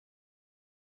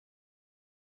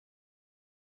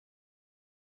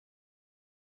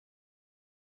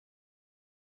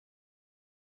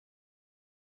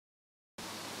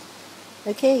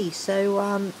Okay,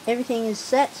 so everything is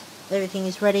set, everything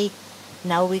is ready.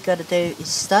 Now all we got to do is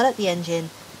start up the engine,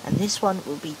 and this one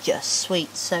will be just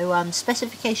sweet. So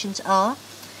specifications are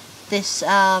this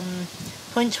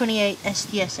 .28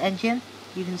 STS engine.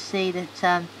 You can see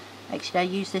that actually I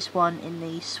use this one in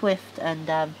the Swift,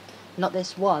 and not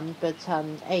this one, but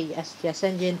a STS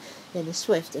engine in the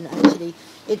Swift, and actually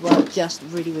it worked just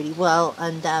really well.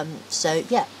 And so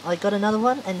yeah, I got another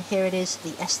one, and here it is,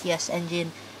 the STS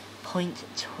Engine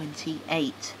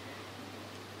 .28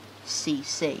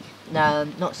 cc. No,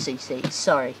 not cc,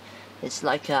 sorry, it's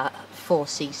like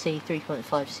 4cc, 3.5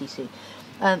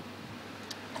 cc.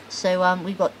 So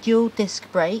we've got dual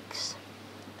disc brakes.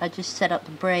 I just set up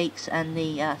the brakes and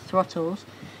the throttles.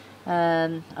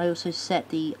 I also set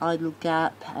the idle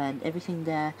gap and everything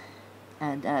there,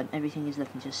 and everything is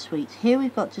looking just sweet. Here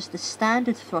we've got just the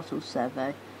standard throttle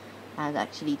servo, and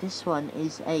actually this one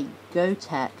is a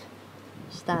GoTech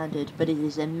standard, but it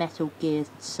is a metal geared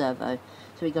servo.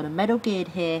 So we've got a metal geared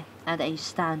here and a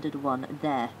standard one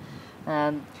there.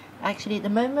 Actually at the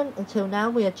moment, until now,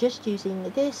 we are just using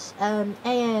this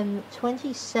AM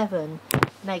 27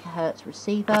 megahertz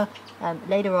receiver.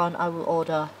 Later on I will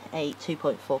order a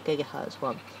 2.4 gigahertz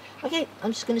one. Okay,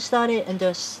 I'm just going to start it and do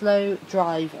a slow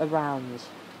drive around.